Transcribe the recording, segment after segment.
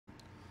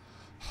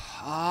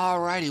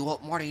Alrighty,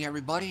 well, morning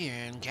everybody,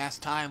 and gas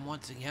time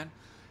once again.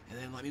 And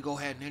then let me go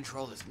ahead and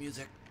intro this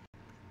music.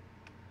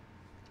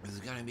 This is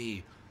gonna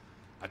be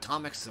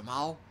Atomic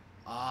Samao.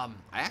 I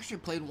actually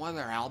played one of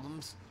their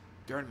albums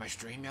during my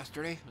stream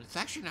yesterday. It's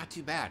actually not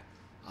too bad.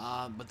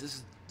 But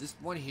this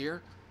one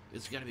here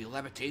is gonna be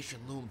Levitation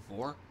Loom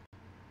 4.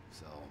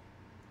 So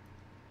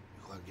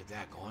go ahead and get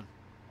that going.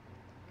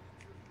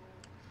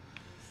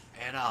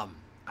 And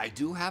I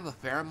do have a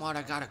fair amount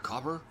I gotta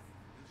cover.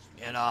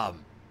 And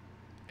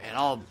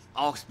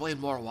I'll explain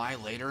more why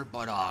later,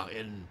 but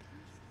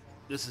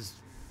this is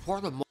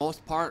for the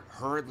most part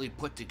hurriedly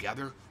put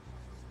together.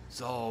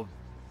 So,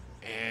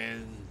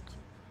 and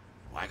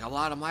like a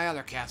lot of my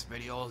other cast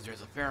videos,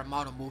 there's a fair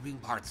amount of moving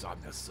parts on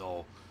this,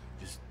 so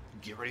just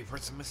get ready for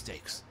some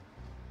mistakes.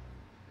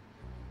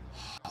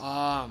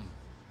 But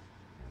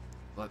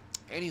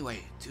anyway,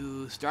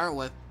 to start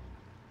with,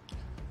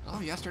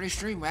 yesterday's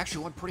stream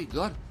actually went pretty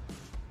good.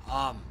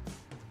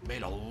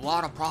 Made a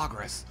lot of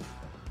progress.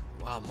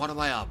 One of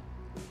my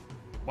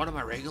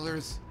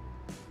regulars,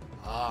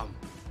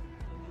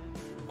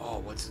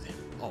 what's his name?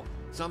 Oh,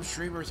 some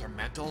streamers are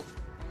mental.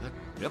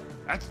 Yep,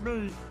 that's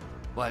me.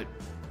 But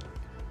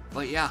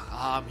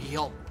yeah, he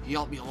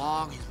helped me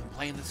along. He's been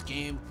playing this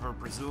game for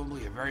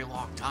presumably a very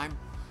long time.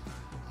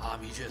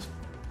 He's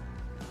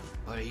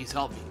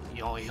helped me.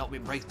 He helped me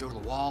break through the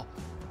wall.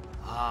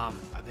 I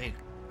think.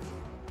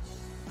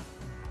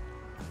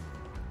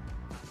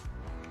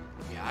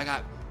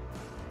 Yeah,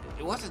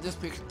 it wasn't this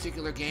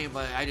particular game,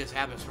 but I just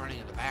have this running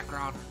in the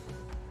background.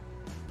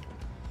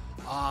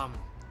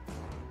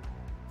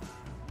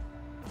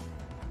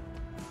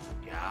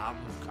 Yeah,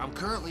 I'm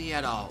currently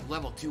at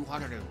level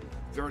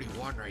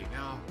 231 right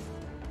now.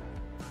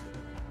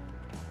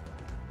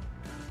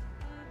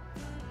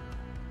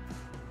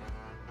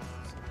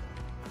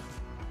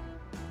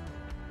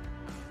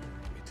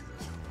 Let me do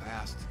this real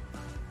fast.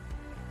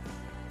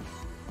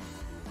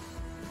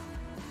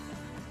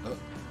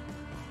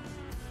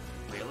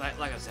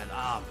 Like I said,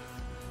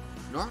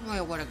 normally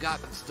I would have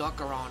gotten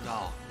stuck around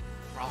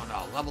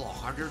level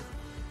 100,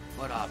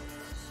 but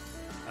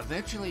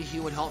eventually he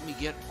would help me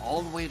get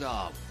all the way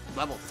to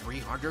level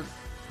 300,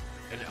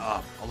 and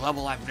a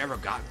level I've never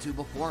gotten to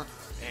before.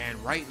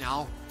 And right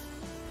now,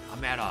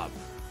 I'm at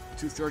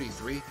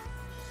 233.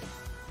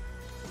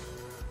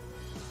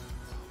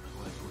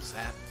 What was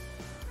that?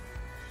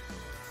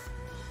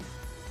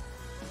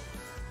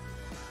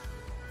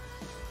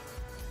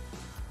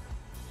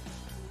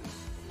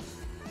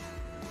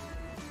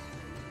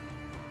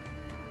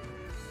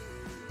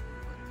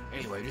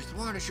 Anyway, just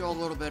wanted to show a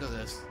little bit of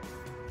this.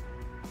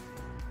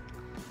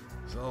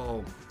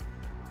 So,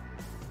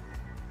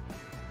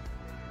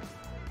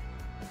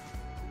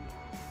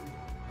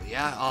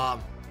 yeah,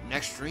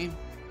 next stream,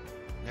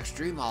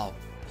 I'll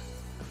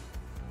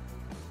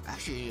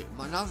actually,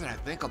 now that I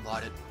think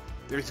about it,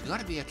 there's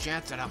gonna be a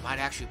chance that I might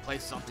actually play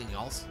something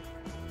else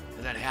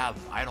and then have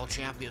Idle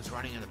Champions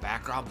running in the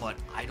background, but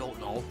I don't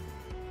know.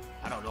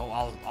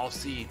 I'll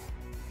see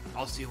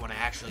when I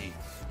actually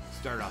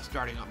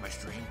starting up my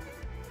stream.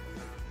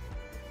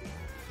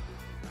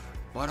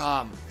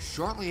 But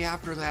shortly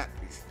after that,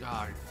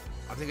 I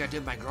think I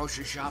did my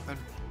grocery shopping.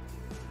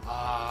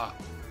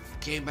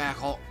 Came back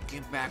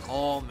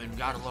home and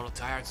got a little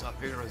tired, so I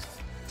figured it was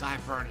time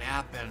for a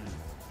nap. And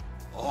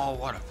oh,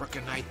 what a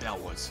freaking night that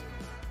was!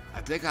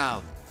 I think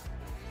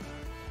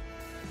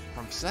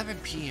from 7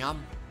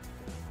 p.m.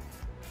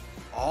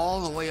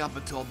 all the way up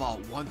until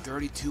about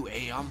 1:32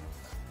 a.m.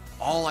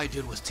 all I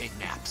did was take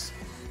naps.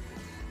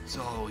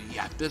 So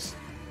yeah, this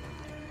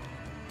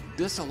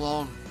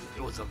alone.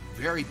 It was a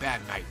very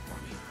bad night for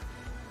me.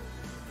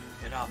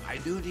 And I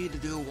do need to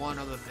do one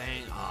other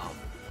thing.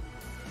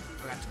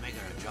 Forgot to make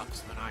an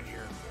adjustment on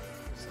here.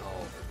 So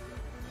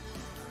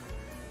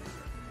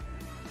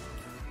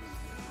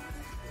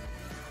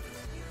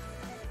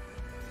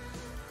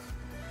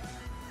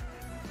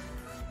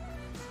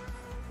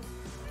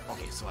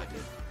okay, so I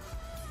did.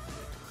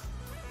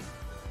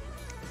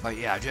 But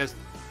yeah,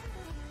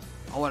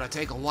 I want to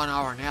take a 1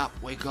 hour nap,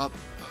 wake up.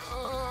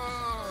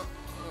 I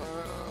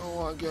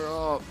want to get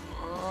up.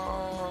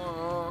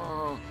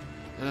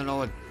 And then I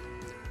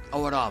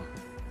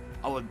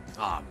would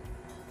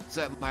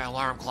set my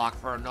alarm clock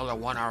for another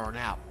 1 hour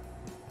nap.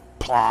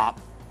 Plop,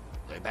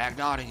 lay back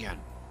down again,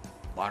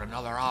 about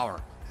another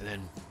hour, and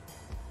then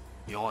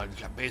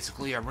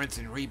basically a rinse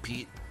and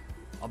repeat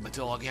up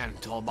until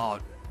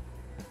about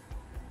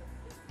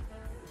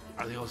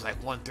I think it was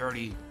like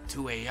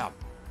 1:32 a.m.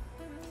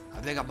 I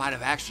think I might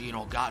have actually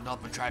gotten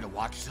up and tried to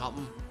watch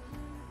something,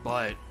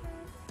 but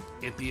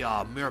it'd be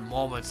mere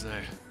moments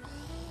and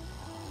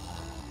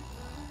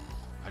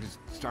I just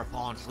start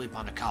falling asleep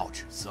on the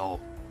couch. So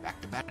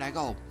back to bed I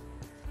go.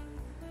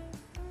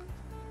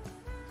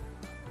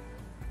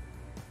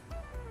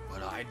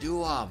 But I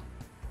do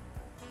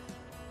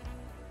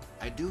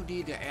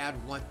need to add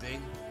one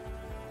thing.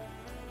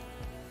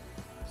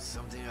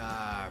 Something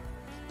I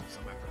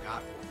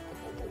forgot.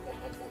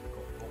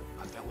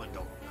 Not that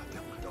window.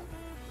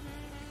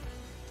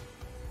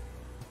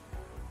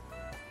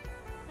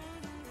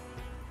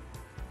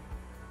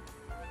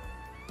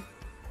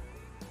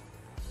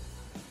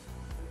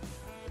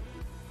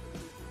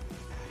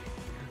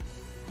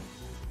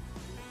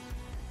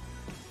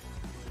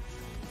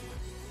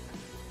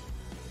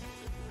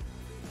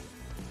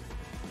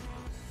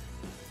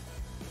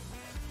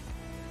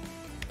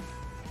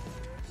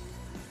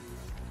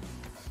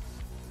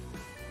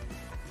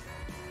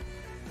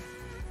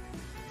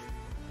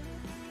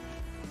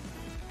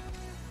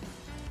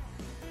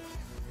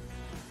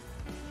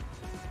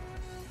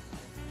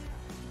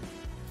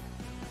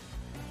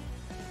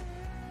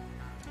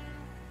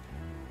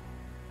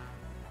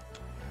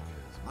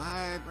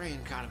 my brain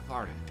kind of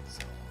farted,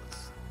 so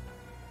let's...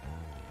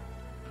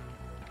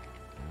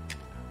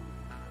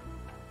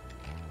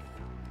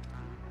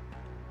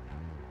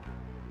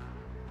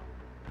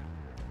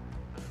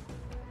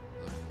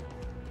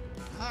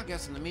 I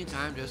guess in the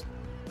meantime, just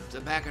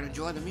sit back and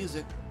enjoy the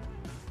music.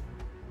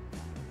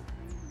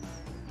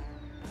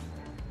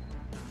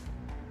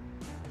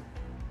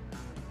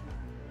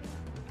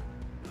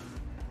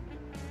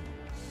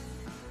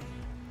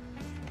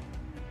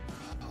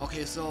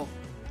 Okay, so,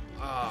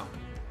 a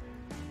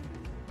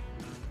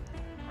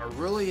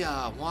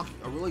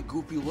really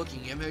goofy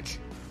looking image,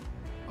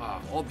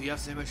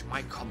 OBS image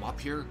might come up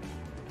here.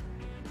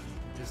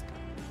 Just to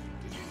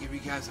give you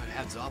guys a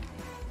heads up.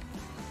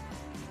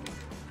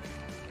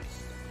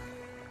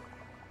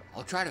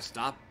 I'll try to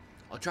stop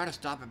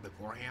it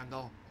beforehand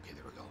though. Okay,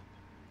 there we go.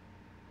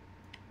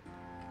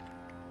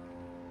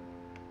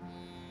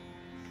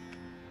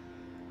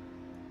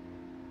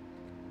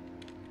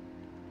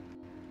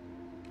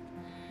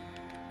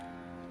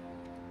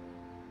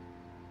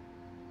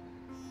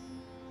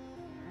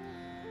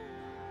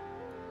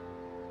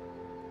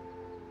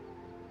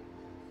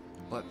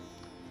 But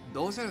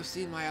those that have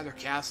seen my other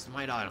casts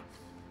might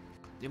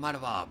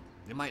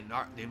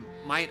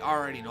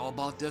already know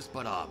about this,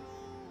 but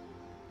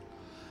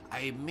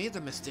I made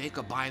the mistake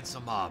of buying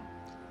some I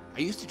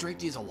used to drink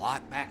these a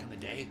lot back in the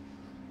day.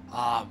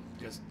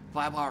 Just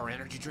 5-hour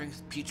energy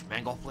drinks, peach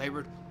mango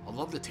flavored. I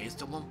love the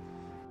taste of them.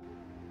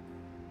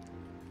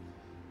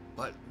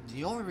 But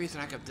the only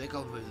reason I can think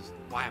of is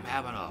why I'm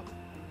having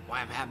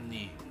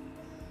the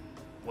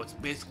what's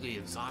basically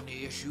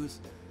insomnia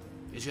issues.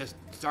 Is just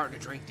starting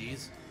to drink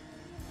these.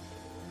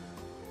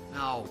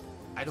 Now,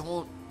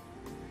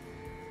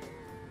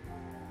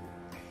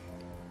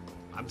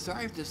 I'm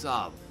sorry if this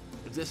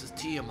is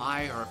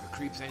TMI or if it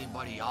creeps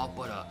anybody out,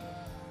 but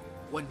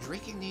when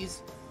drinking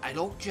these, I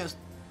don't just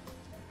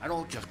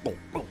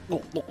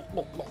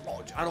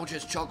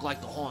chug like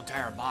the whole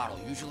entire bottle.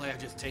 Usually I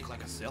just take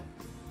like a sip.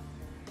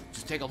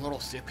 Just take a little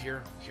sip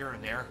here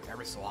and there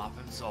every so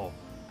often. So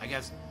I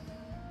guess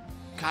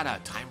kind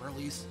of time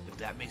release, if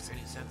that makes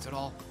any sense at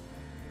all.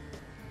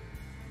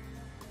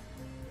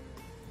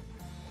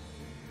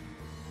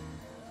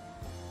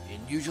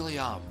 And usually,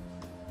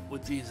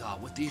 with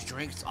these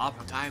drinks,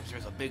 oftentimes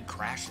there's a big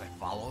crash that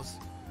follows.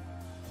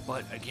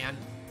 But again,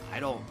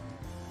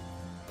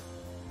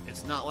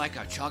 it's not like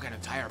I chug an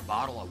entire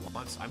bottle at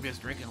once. I'm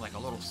just drinking like a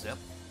little sip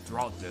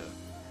throughout the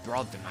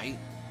night.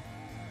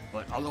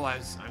 But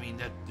otherwise, I mean,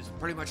 that is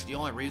pretty much the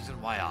only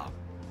reason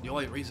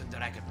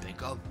that I can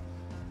think of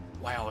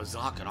why I was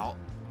zonking out,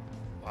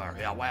 or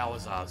yeah, why I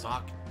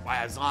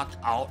zonked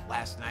out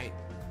last night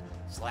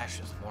 /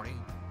 this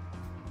morning.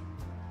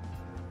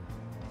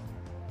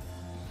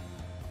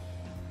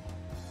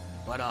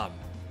 But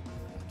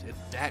if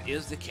that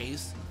is the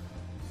case,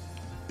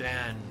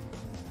 then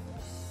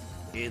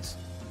it's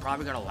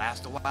probably gonna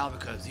last a while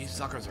because these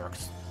suckers are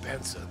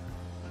expensive.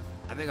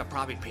 I think I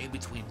probably paid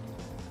between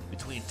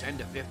 $10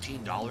 to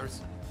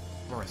 $15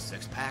 for a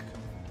 6-pack.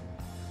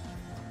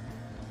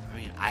 I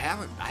mean, I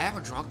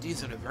haven't drunk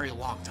these in a very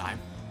long time.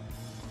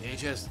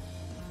 It's just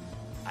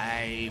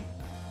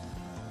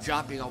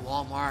shopping at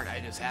Walmart. I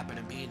just happened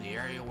to be in the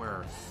area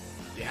where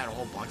they had a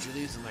whole bunch of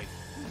these. I'm like,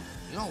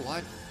 you know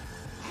what?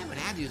 I haven't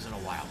had these in a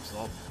while,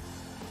 so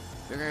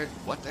figured,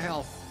 what the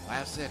hell? I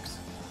have 6.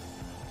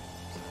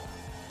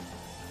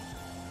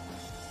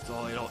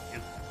 So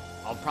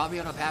I'll probably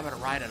end up having to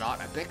ride it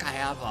out. I think I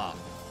have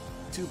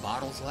 2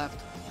 bottles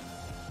left.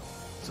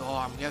 So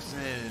I'm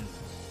guessing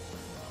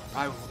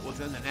probably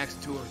within the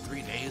next 2 or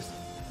 3 days,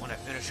 when I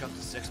finish up the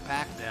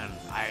 6-pack, then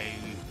I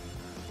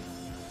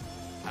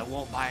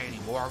won't buy any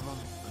more of them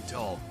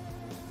until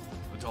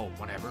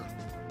whenever.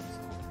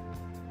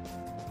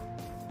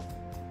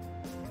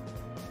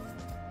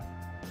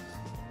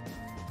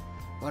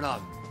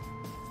 But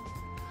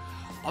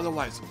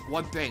otherwise,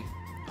 one thing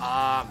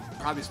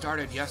probably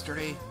started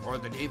yesterday or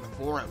the day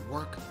before at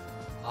work.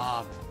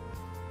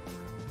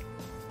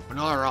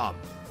 Another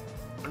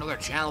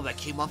channel that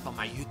came up on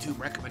my YouTube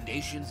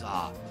recommendations.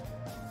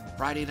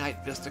 Friday Night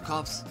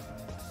Fisticuffs.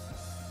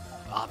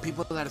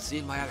 People that have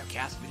seen my other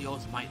cast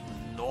videos might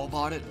know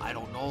about it. I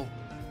don't know.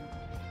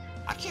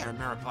 I can't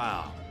remember if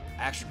I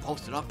actually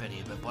posted up any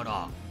of it, but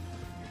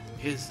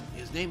his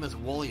name is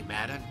Wooly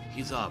Madden.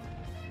 He's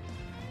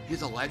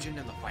a legend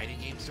in the fighting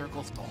game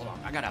circles. So hold on,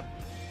 I gotta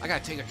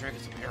take a drink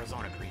of some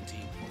Arizona green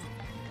tea.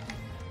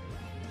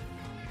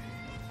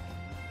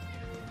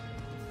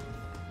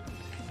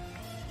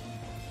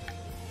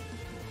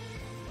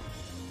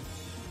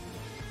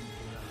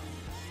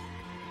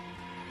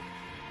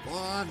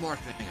 One more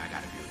thing I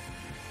gotta do.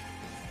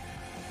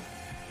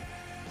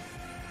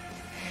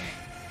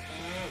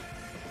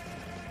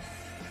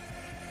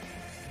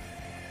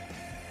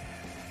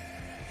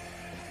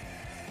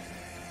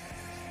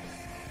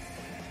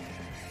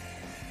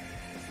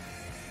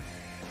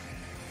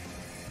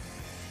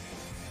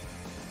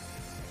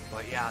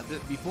 But yeah,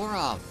 before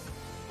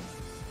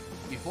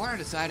I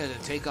decided to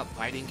take up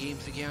fighting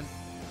games again,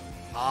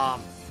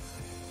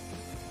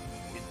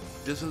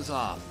 this was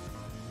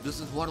this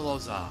is one of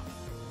those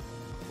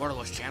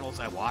channels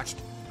I watched.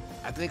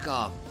 I think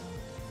I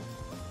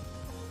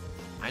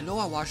know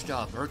I watched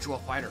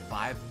Virtua Fighter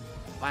 5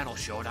 Final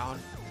Showdown.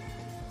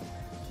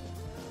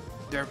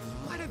 There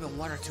might have been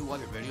one or two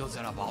other videos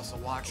that I've also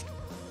watched.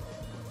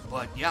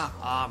 But yeah,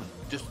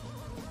 just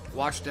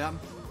watched them.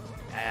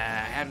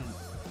 Hadn't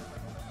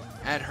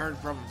heard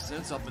from them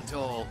since up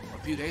until a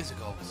few days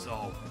ago,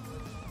 so.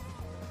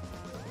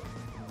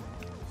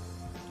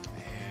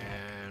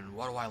 And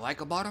what do I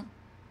like about them?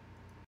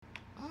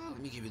 Let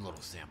me give you a little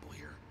sample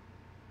here.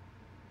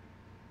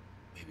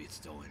 Maybe it's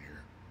still in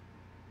here.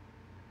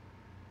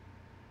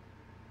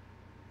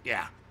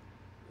 Yeah,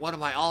 one of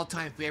my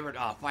all-time favorite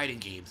fighting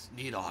games,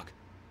 Nidhogg.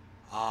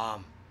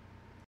 Oh,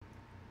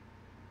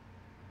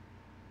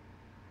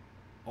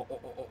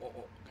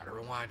 gotta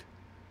rewind.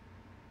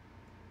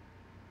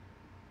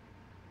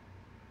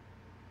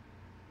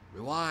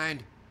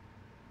 Rewind.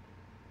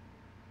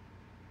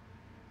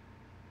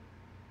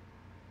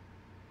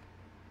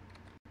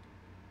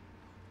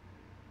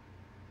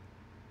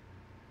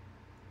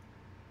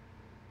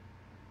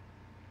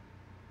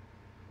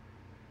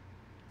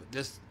 But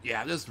this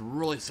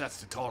really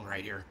sets the tone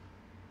right here.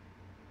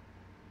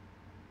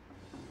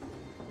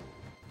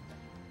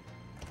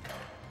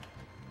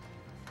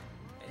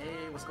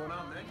 Hey, what's going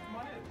on, man? Come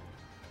on in.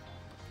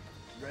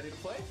 You ready to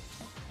play?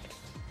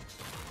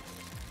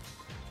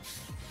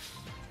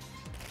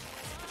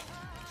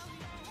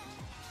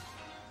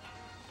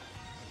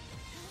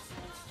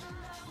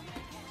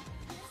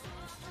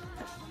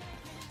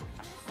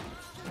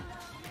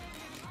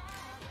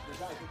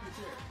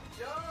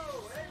 Yo,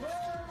 hey,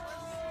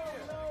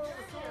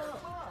 what's going on?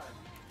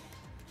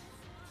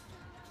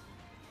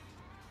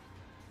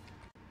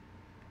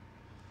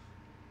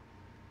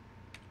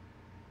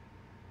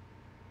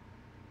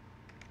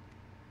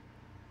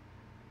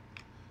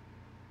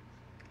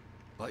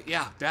 But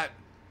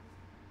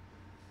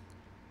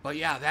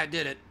yeah, that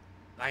did it.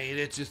 I mean,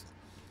 it's just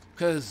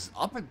because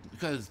up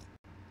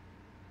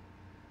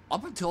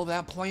until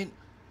that point,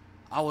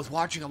 I was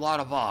watching a lot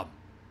of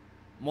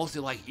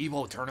mostly like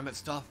Evo tournament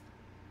stuff.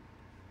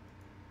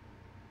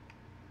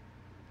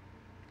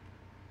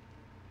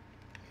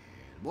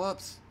 And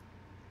whoops,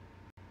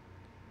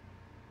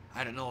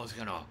 I didn't know I was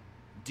gonna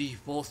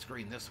full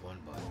screen this one,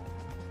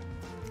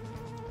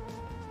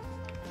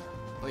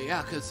 but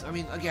yeah, because I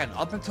mean, again,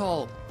 up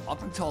until I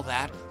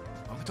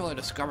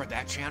discovered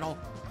that channel,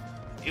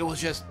 it was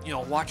just, you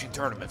know, watching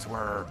tournaments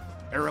where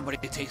everybody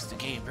takes the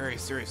game very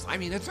seriously. I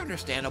mean, it's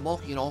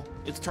understandable, you know,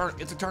 it's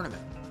a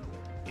tournament,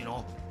 you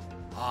know.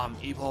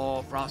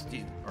 Evo,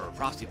 Frosty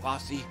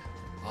Fossy,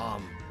 I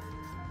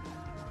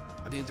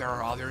think there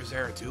are others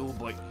there too,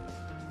 but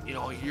you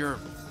know,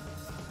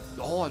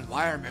 the whole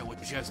environment was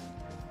just,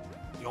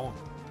 you know,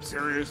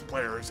 serious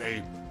players.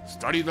 They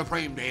study the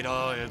frame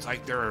data. It's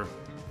like they're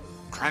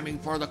cramming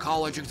for the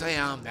college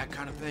exam, that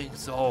kind of thing.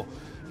 So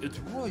it's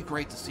really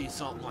great to see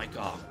something like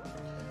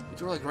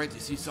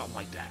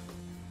that,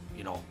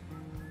 you know,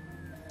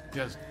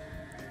 just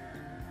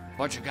a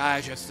bunch of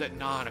guys just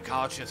sitting on a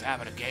couch just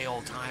having a gay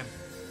old time,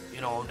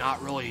 you know,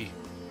 not really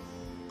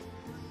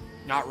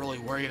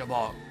worried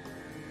about,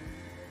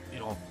 you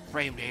know,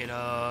 frame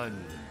data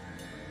and,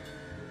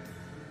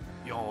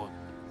 you know,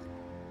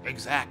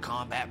 exact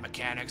combat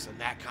mechanics and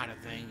that kind of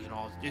thing. You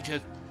know, it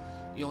just,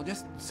 you know,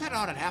 just sit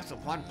out and have some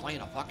fun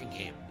playing a fucking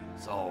game.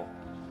 So,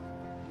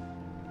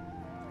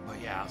 but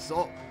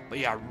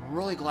yeah,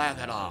 really glad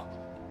that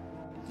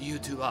the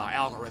YouTube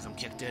algorithm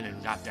kicked in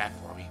and got that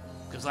for me.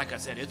 Because like I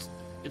said, it's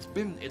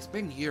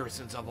been years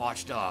since I've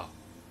watched the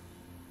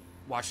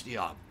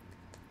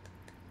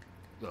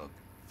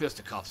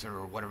Fisticuffs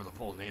or whatever the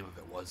full name of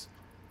it was.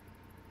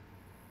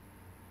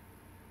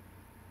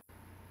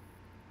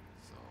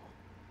 So,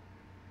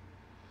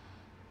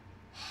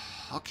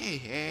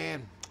 okay,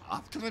 and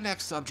up to the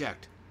next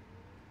subject.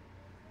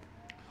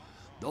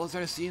 Those that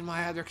have seen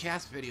my other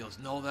cast videos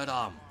know that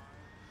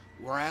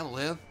where I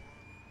live,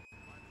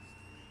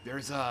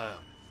 there's a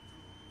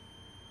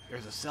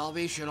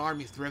Salvation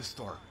Army thrift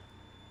store,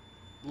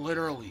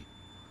 literally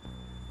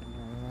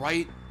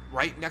right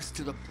next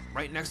to the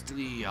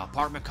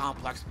apartment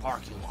complex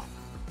parking lot.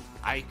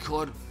 I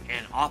could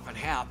and often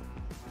have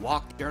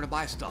walked there to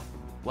buy stuff.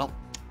 Well,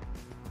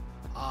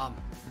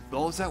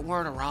 those that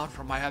weren't around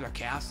from my other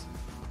casts,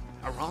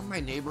 around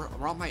my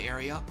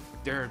area,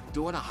 they're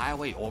doing a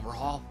highway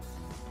overhaul.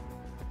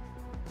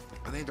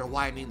 I think they're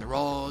widening the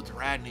roads,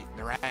 they're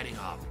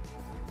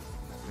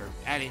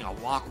adding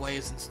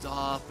walkways and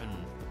stuff, and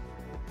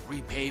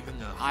repaving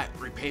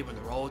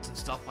the roads and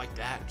stuff like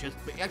that. Just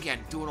again,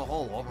 doing a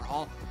whole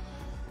overhaul.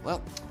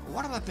 Well,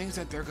 one of the things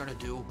that they're gonna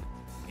do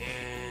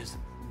is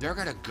they're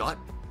gonna gut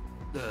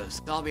the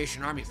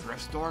Salvation Army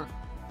thrift store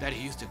that I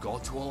used to go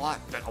to a lot,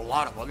 that a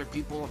lot of other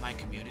people in my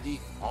community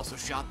also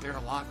shop there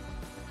a lot.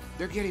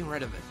 They're getting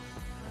rid of it,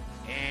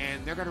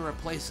 and they're gonna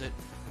replace it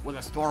with a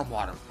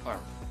stormwater pond,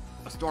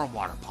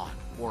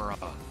 or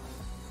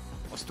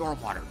a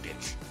stormwater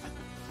ditch. I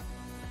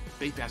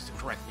think that's the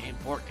correct name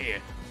for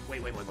it.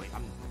 Wait,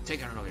 I'm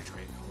taking another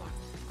drink. Hold on.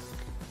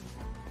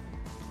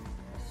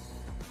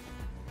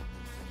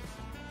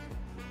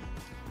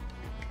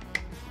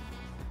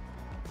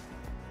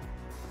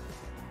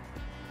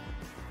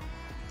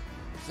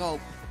 So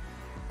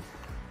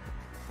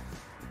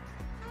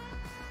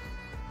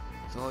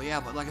yeah,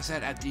 but like I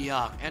said, at the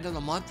end of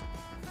the month,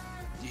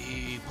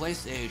 the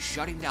place is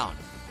shutting down.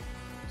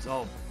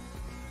 So,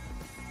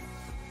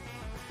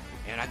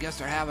 and I guess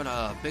they're having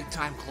a big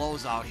time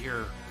closeout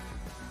here,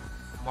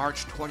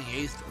 March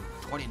 28th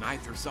or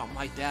 29th or something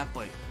like that.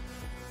 But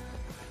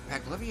in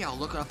fact, let me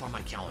look it up on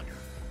my calendar.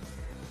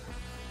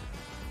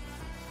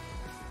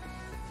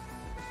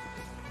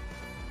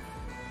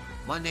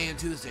 Monday and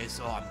Tuesday,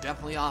 so I'm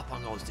definitely off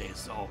on those days.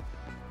 So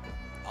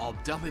I'll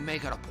definitely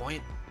make it a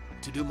point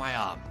to do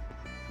my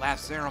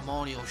last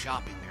ceremonial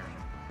shopping there.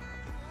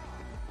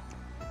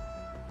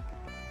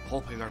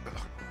 Hopefully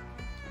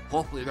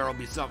there'll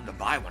be something to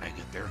buy when I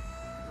get there.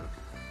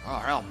 Or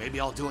hell, maybe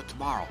I'll do it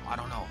tomorrow. I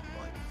don't know.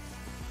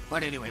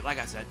 But anyway, like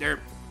I said, they're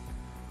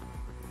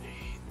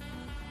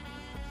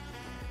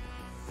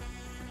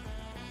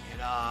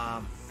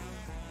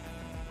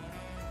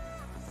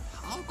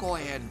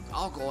and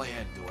I'll go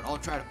ahead and do it.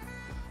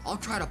 I'll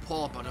try to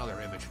pull up another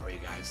image for you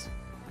guys.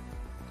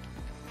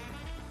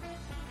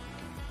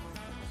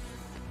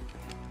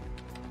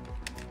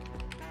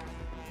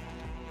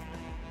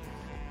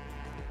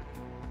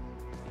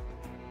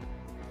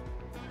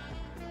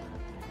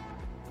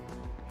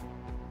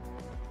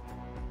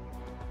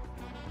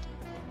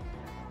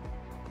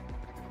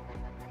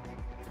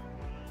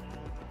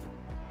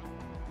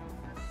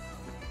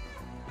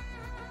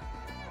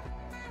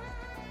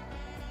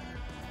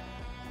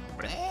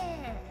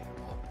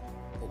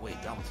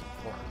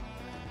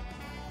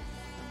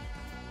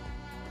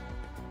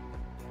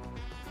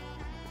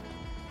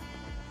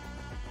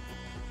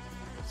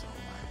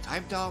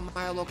 Typed down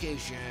my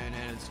location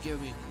and it's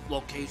giving me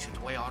locations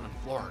way out in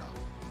Florida.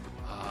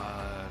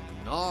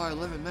 No, I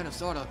live in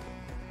Minnesota.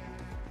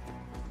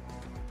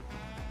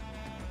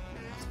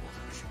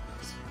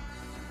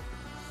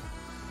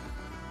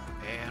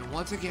 And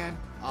once again,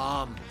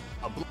 a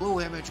blue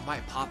image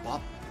might pop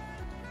up,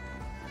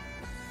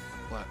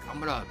 but I'm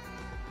gonna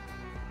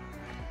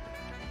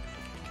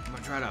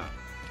try to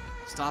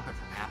stop it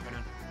from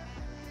happening.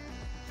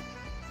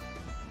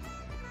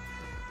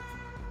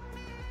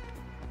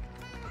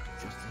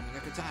 Just in the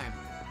nick of time.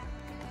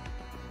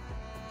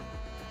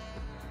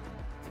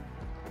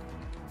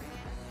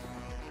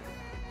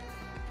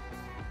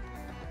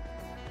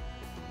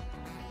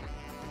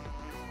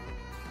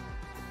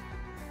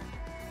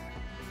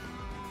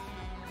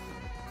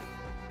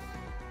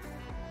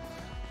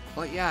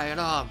 But yeah, and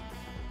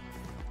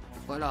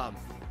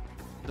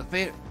the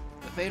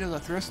fate of the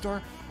thrift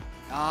store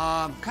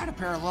kind of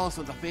parallels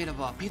with the fate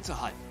of Pizza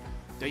Hut.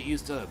 They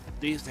used to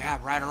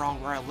have right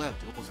around where I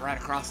lived. It was right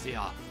across the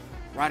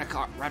right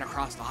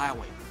across the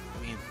highway.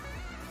 I mean,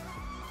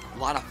 a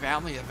lot of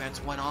family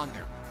events went on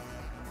there,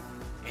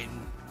 and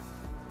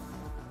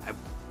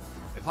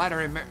if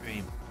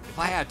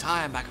I had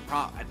time,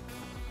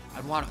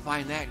 I'd want to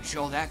find that and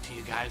show that to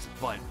you guys.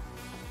 But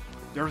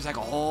there was like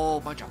a whole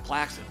bunch of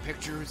plaques and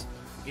pictures,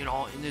 in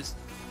this,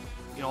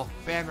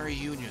 family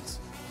reunions.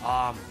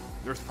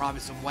 There's probably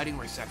some wedding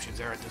receptions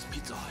there at this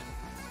Pizza Hut.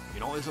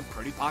 It's a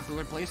pretty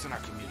popular place in our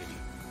community.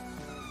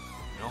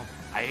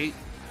 I ate,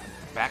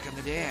 back in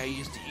the day, I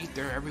used to eat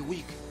there every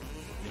week.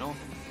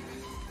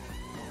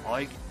 All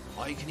you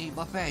can eat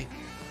buffet.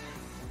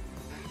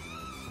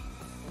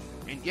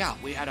 And yeah,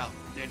 we had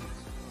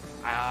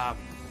I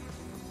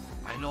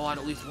know on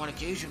at least one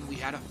occasion we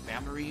had a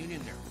family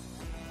reunion there.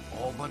 A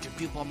whole bunch of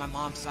people on my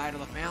mom's side of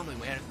the family.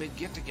 We had a big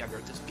get together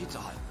at this Pizza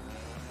Hut.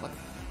 But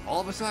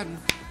all of a sudden,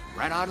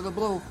 right out of the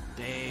blue,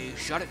 they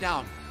shut it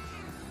down.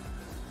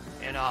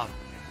 And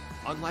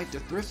unlike the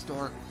thrift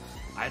store,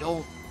 I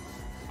don't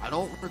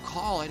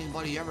recall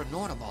anybody ever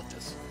knowing about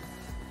this.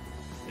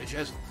 It's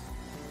just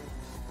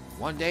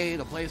one day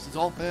the place is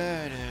open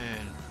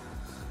and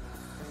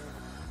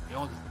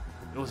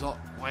it was all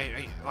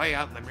wait,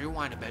 let me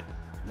rewind a bit.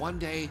 One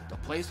day the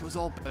place was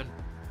open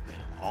and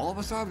all of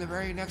a sudden the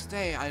very next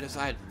day I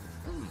decided,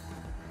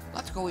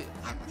 let's go eat.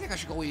 I think I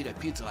should go eat at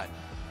Pizza Hut.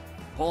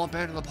 Pull up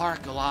into the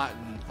parking lot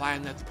and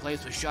find that the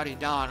place was shutting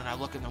down, and I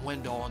look in the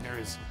window and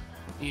there's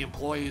the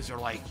employees are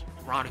like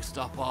rounding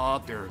stuff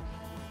up. They're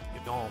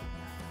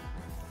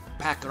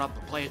packing up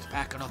the plates,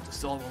 packing up the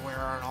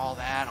silverware and all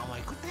that. I'm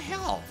like, what the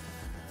hell?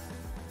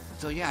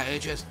 So yeah,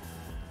 it just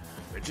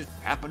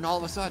happened all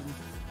of a sudden.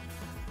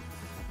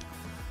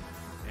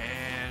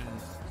 And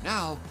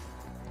now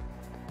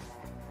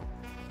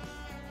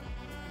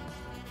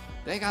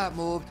they got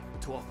moved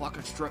to a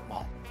fucking strip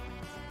mall.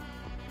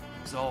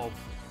 So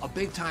a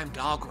big time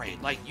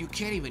downgrade. Like, you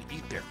can't even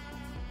eat there.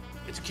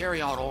 It's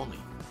carry out only.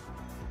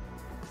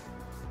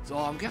 So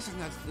I'm guessing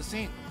that's the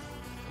same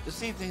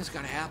thing's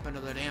gonna happen to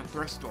the damn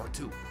thrift store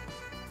too.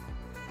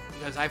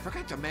 Because I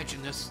forgot to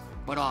mention this,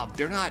 but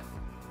they're not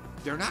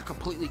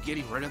completely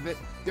getting rid of it.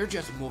 They're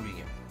just moving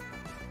it.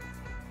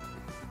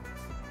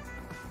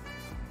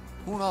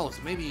 Who knows?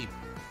 Maybe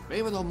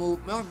they'll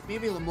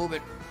move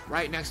it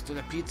right next to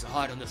the Pizza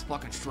Hut in this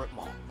fucking strip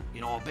mall.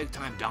 A big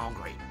time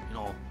downgrade.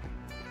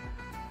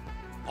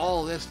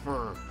 All this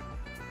for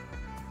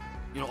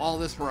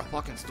a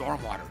fucking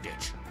stormwater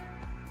ditch.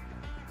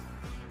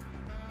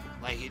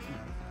 Like,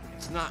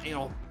 it's not, you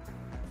know,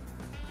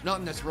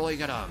 nothing that's really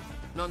gonna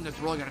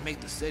make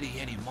the city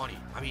any money.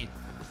 I mean,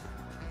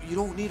 you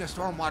don't need a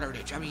stormwater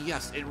ditch. I mean,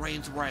 yes, it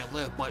rains where I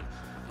live, but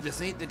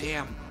this ain't the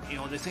damn, you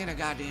know, this ain't a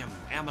goddamn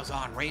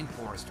Amazon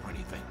rainforest or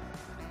anything.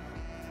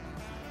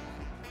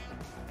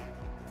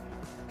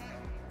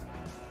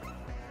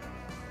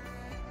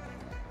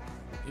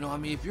 You know, I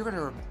mean, if you're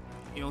gonna,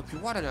 you know, if you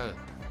wanted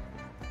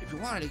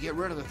to get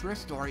rid of the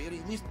thrift store, you'd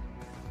at least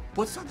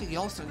put something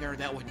else in there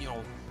that would, you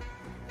know,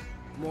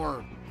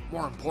 more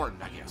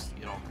important, I guess,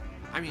 you know.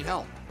 I mean,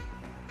 hell,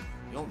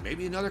 you know,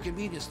 maybe another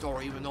convenience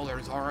store, even though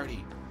there's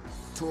already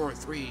 2 or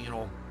 3, you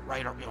know,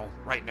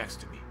 right next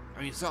to me.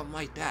 I mean, something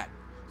like that.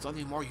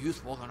 Something more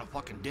useful than a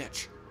fucking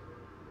ditch.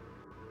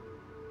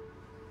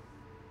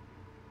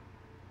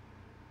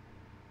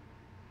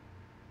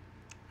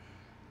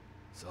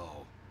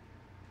 So,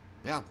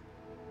 yeah.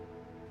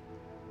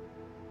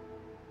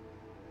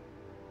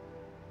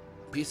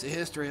 Piece of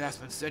history that's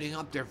been sitting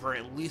up there for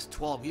at least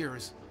 12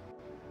 years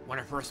when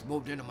I first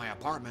moved into my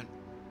apartment.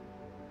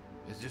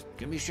 It's just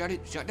gonna be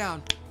shut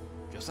down.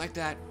 Just like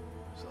that.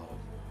 So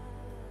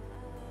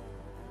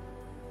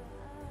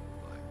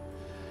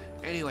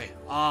anyway,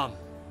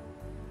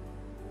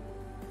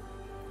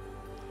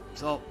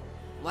 so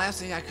last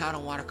thing I kinda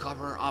wanna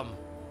cover, I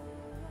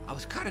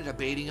was kinda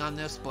debating on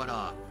this, but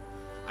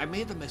I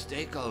made the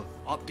mistake of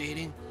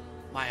updating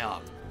my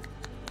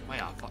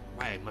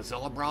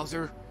Mozilla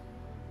browser.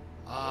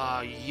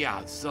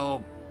 Yeah,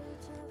 so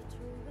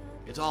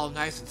it's all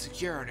nice and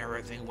secure and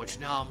everything, which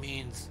now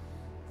means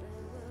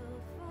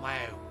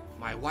my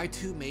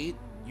Y2Mate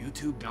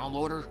YouTube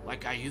downloader,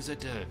 like I use it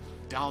to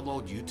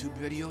download YouTube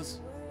videos,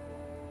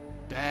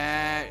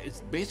 that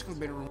it's basically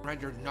been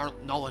rendered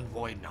null and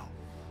void now.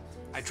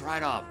 I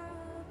tried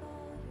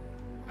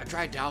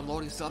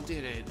downloading something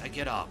and I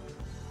get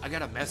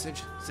a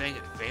message saying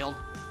it failed.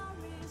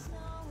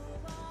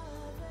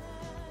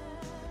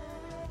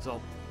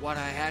 So what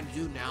I had to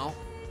do now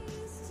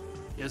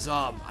is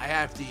I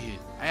have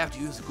to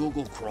use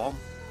Google Chrome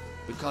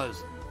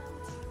because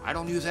I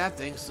don't use that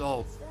thing,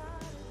 so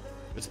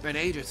it's been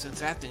ages since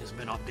that thing's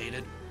been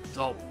updated.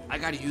 So I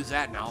got to use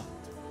that now.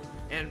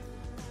 And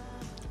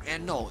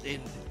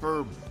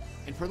for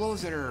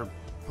those that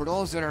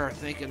are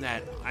thinking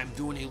that I'm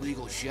doing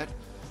illegal shit,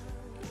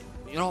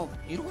 you know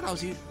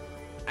what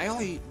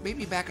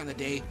maybe back in the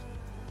day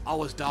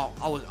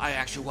I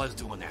actually was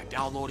doing that,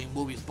 downloading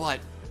movies, but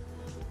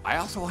I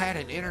also had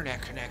an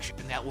internet connection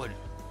that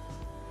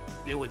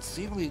would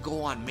seemingly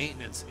go on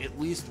maintenance at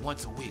least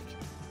once a week.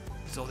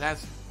 So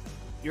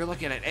you're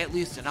looking at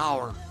least an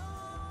hour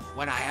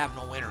when I have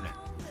no internet.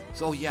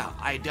 So yeah,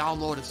 I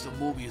downloaded some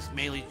movies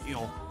mainly, you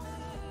know,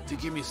 to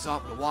give me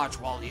something to watch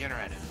while the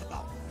internet is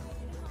about.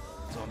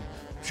 So I'm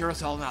sure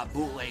as hell not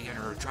bootlegging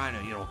or trying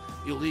to, you know,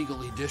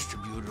 illegally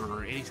distribute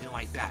or anything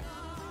like that.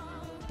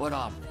 But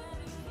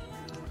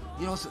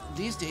you know, so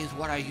these days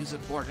what I use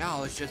it for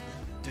now is just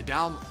to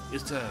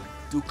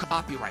do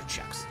copyright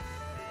checks.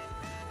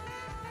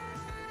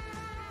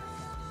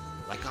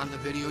 Like on the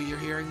video you're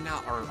hearing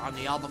now, or on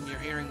the album you're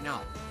hearing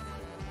now.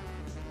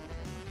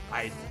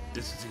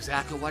 This is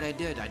exactly what I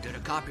did. I did a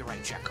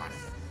copyright check on it.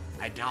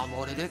 I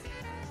downloaded it,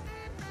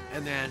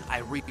 and then I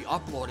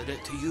re-uploaded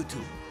it to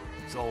YouTube.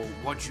 So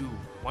once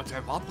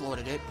I've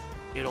uploaded it,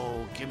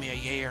 it'll give me a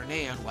yay or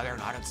nay on whether or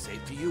not it's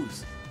safe to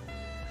use.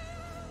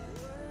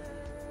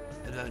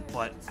 And then,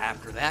 but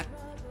after that,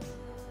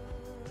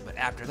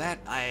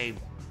 I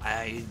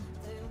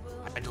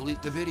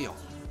delete the video.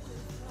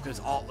 Because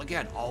all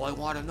I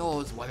want to know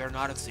is whether or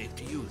not it's safe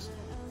to use.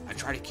 I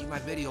try to keep my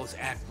videos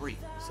ad-free,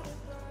 so.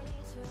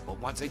 But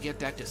once I get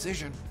that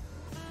decision,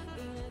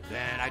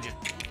 then I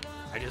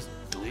just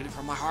delete it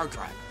from my hard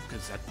drive.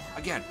 Because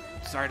again,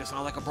 sorry to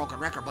sound like a broken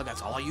record, but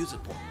that's all I use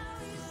it for.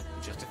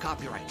 It's just a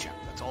copyright check.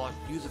 That's all I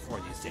use it for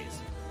these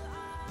days.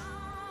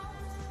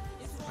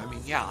 I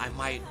mean, yeah, I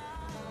might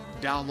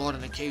download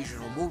an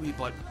occasional movie,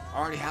 but I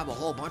already have a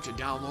whole bunch of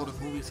downloaded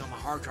movies on my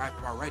hard drive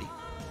already.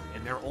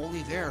 And they're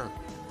only there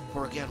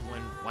for, again,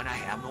 when I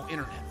have no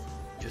internet.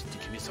 Just to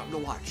give me something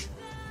to watch.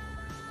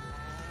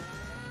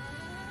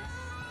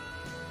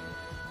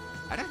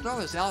 I didn't know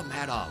this album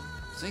had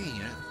singing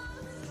in it.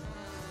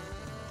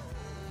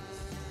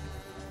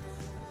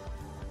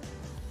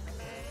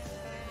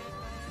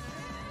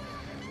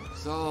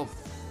 So,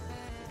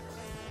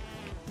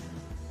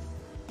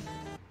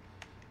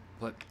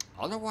 but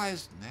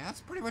otherwise,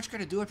 that's pretty much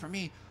gonna do it for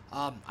me.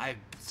 I've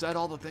said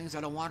all the things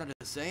that I wanted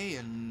to say,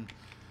 and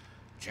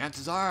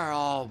chances are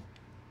I'll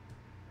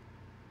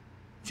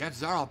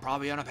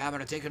probably end up having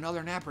to take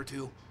another nap or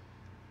two.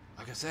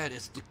 Like I said,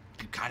 it's the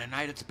kind of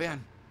night it's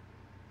been.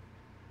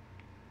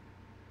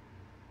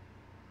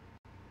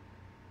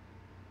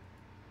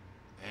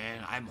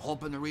 And I'm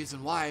hoping the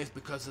reason why is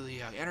because of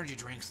the energy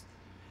drinks.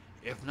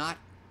 If not,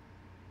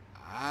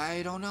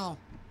 I don't know.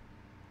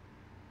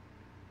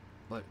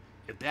 But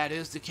if that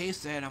is the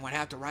case, then I'm going to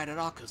have to write it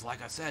off, because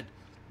like I said,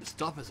 the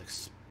stuff is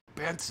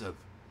expensive.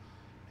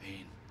 I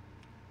mean,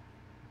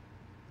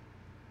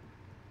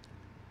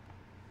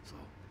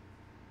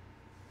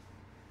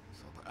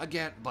 So, but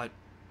again,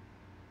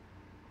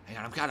 hang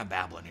on, I'm kind of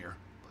babbling here.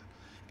 But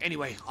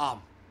anyway,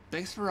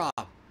 thanks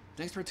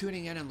for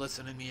tuning in and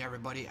listening to me,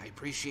 everybody. I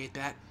appreciate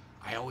that.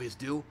 I always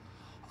do.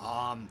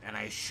 And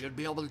I should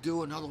be able to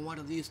do another one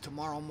of these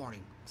tomorrow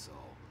morning. So,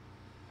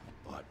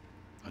 but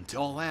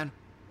until then,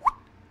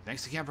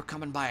 thanks again for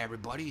coming by,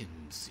 everybody, and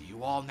see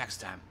you all next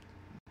time.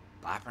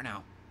 Bye for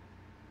now.